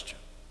this question.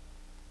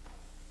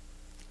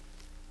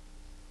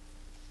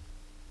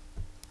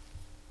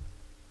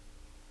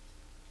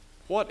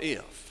 What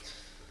if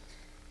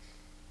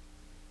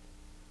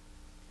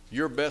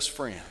your best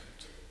friend,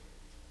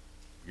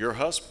 your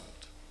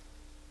husband,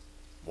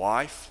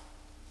 wife,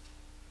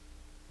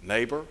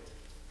 neighbor,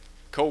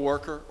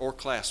 co-worker, or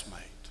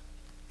classmate,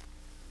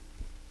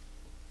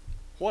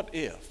 what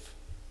if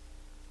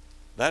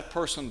that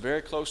person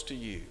very close to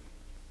you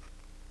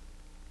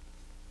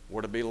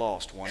were to be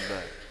lost one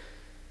day?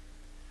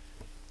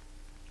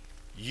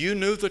 You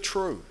knew the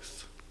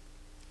truth.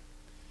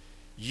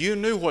 You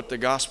knew what the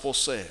gospel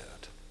said,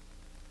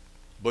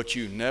 but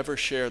you never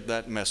shared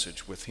that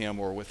message with him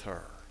or with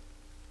her.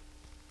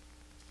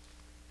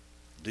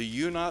 Do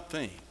you not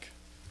think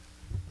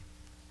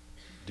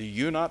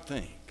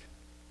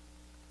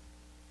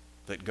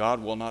that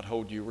God will not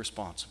hold you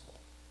responsible?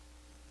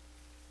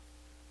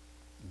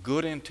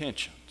 Good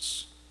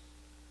intentions,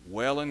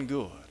 well and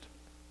good.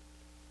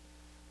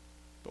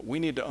 But we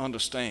need to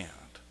understand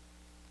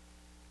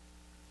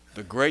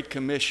the Great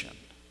Commission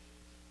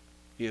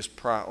is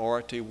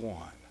priority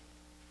one.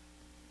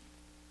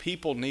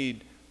 People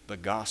need the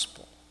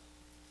gospel.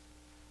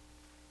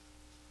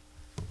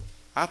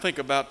 I think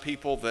about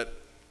people that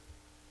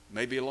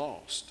may be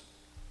lost.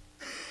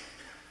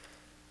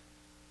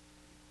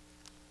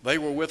 They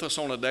were with us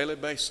on a daily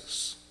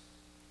basis.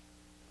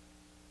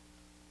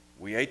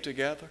 We ate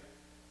together.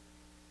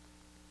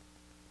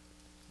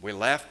 We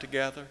laughed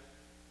together.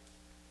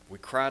 We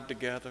cried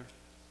together.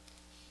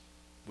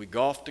 We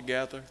golfed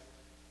together.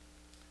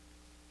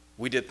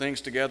 We did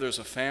things together as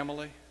a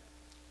family.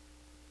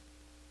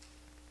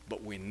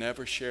 But we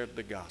never shared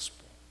the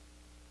gospel.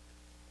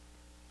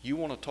 You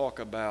want to talk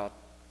about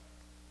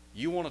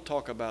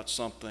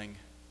something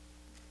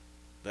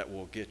that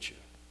will get you.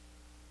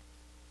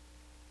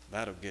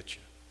 That'll get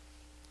you.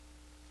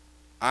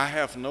 I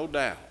have no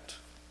doubt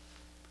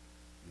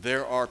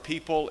there are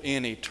people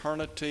in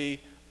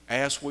eternity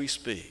as we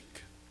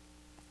speak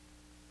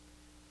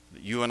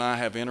that you and I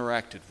have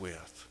interacted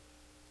with.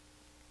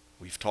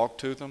 We've talked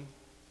to them.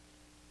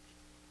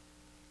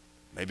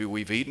 Maybe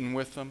we've eaten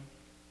with them.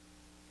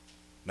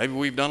 Maybe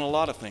we've done a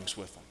lot of things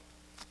with them.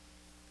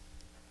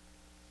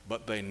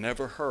 But they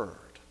never heard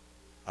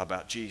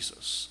about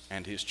Jesus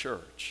and his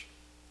church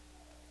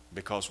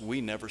because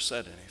we never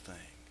said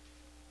anything.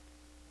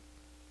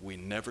 We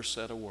never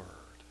said a word.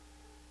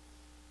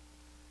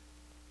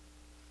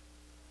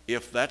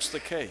 If that's the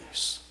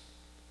case,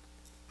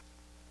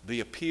 the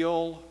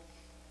appeal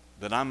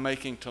that I'm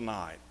making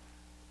tonight,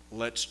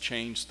 let's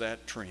change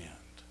that trend.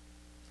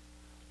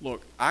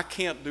 Look, I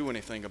can't do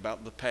anything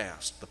about the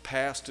past. The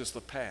past is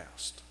the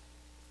past.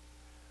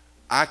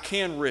 I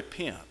can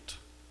repent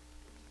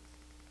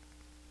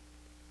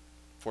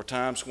for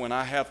times when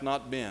I have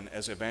not been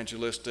as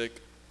evangelistic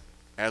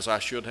as I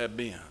should have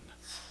been.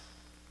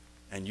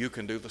 And you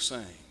can do the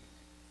same.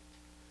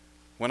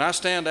 When I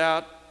stand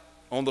out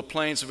on the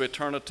plains of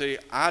eternity,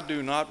 I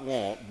do not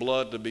want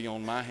blood to be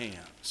on my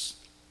hands.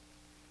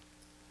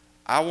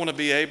 I want to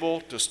be able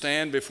to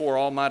stand before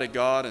Almighty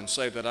God and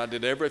say that I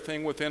did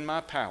everything within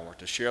my power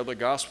to share the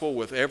gospel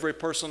with every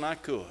person I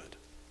could.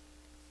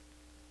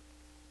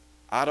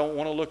 I don't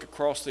want to look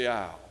across the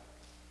aisle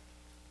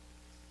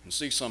and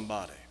see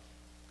somebody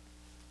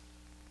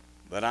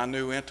that I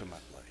knew intimately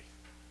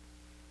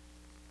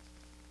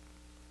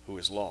who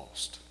is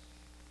lost,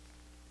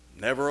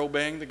 never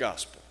obeying the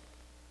gospel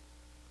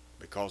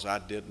because I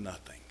did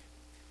nothing.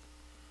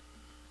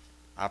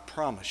 I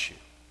promise you,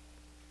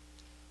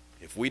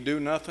 if we do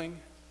nothing,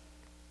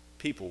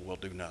 people will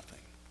do nothing.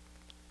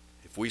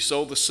 If we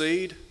sow the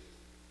seed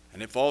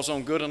and it falls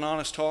on good and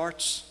honest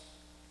hearts,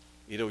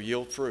 it'll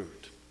yield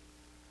fruit.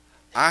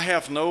 I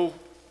have no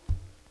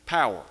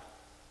power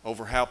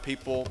over how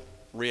people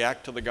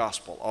react to the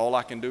gospel. All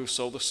I can do is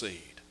sow the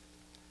seed,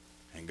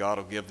 and God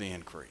will give the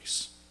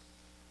increase.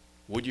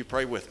 Would you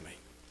pray with me?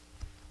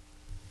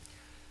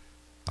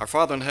 Our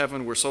Father in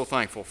heaven, we're so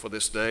thankful for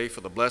this day,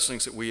 for the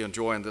blessings that we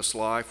enjoy in this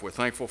life. We're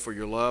thankful for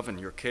your love and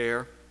your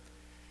care.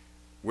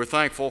 We're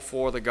thankful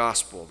for the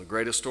gospel, the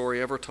greatest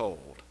story ever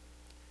told.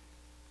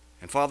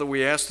 And Father,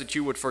 we ask that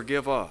you would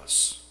forgive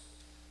us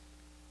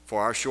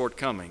for our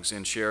shortcomings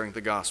in sharing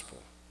the gospel.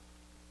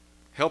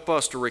 Help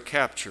us to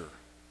recapture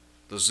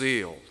the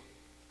zeal,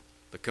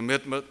 the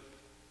commitment,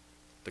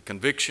 the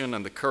conviction,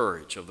 and the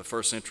courage of the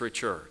first century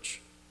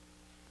church.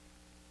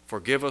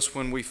 Forgive us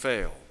when we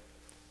fail,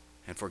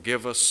 and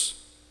forgive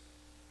us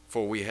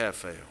for we have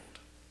failed.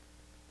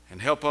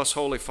 And help us,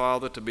 Holy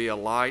Father, to be a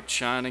light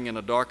shining in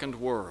a darkened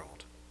world.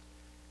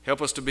 Help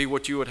us to be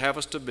what you would have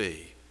us to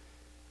be,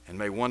 and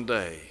may one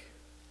day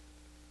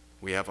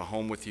we have a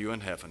home with you in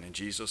heaven. In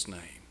Jesus'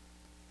 name,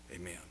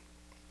 amen.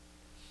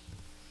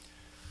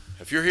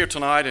 If you're here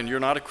tonight and you're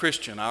not a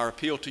Christian, our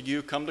appeal to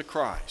you, come to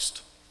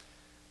Christ.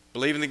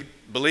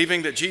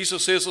 Believing that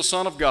Jesus is the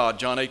Son of God,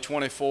 John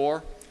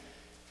 8:24.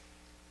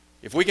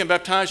 If we can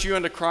baptize you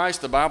into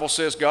Christ, the Bible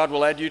says God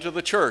will add you to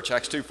the church,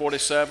 Acts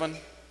 2:47,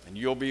 and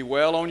you'll be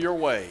well on your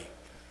way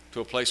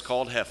to a place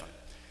called heaven.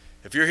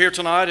 If you're here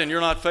tonight and you're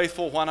not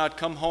faithful, why not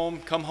come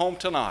home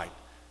tonight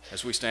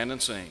as we stand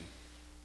and sing.